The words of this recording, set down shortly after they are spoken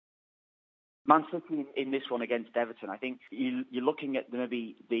Man City in this one against Everton, I think you're looking at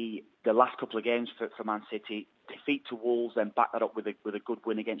maybe the last couple of games for Man City. Defeat to Wolves, then back that up with a good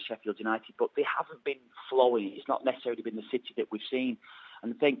win against Sheffield United. But they haven't been flowing. It's not necessarily been the City that we've seen.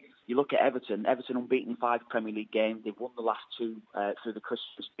 And I think you look at Everton unbeaten 5 Premier League games. They've won the last 2 through the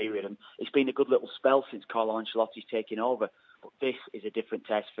Christmas period. And it's been a good little spell since Carlo Ancelotti's taken over. But this is a different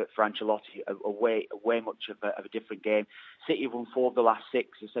test for Ancelotti, a way much of a different game. City have won 4 of the last 6,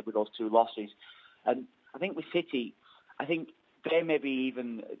 as I said, with those 2 losses. And I think with City, they maybe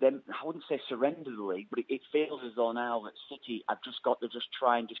even, I wouldn't say surrender the league, but it feels as though now that City have just got to just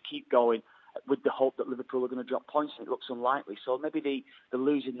try and just keep going with the hope that Liverpool are going to drop points, and it looks unlikely. So maybe they're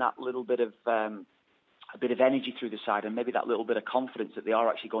losing that little bit of energy through the side, and maybe that little bit of confidence that they are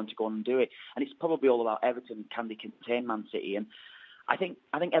actually going to go and do it. And it's probably all about Everton. Can they contain Man City? And I think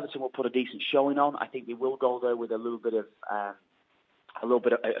Everton will put a decent showing on. I think they will go there with a little bit of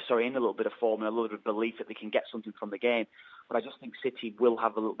form and a little bit of belief that they can get something from the game. But I just think City will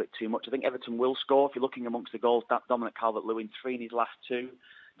have a little bit too much. I think Everton will score. If you're looking amongst the goals, Dominic Calvert-Lewin, 3 in his last 2.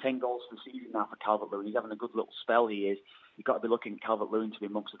 10 goals for the season now for Calvert-Lewin. He's having a good little spell, he is. You've got to be looking at Calvert-Lewin to be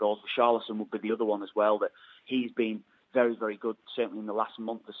amongst the goals. Richarlison would be the other one as well, that he's been very, very good, certainly in the last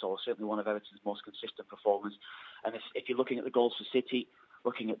month or so, certainly one of Everton's most consistent performers. And if you're looking at the goals for City,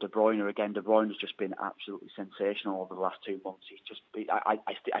 looking at De Bruyne again, De Bruyne has just been absolutely sensational over the last 2 months. He's just, I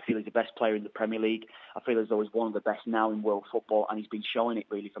feel he's the best player in the Premier League. I feel as though he's one of the best now in world football, and he's been showing it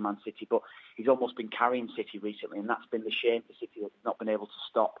really for Man City. But he's almost been carrying City recently, and that's been the shame for City, that they've not been able to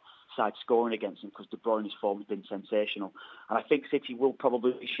stop side scoring against him, because De Bruyne's form has been sensational. And I think City will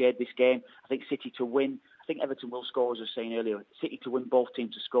probably shade this game. I think City to win. I think Everton will score, as I was saying earlier. City to win, both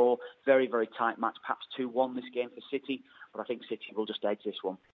teams to score. Very, very tight match. Perhaps 2-1 this game for City. But I think City will just edge this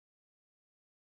one.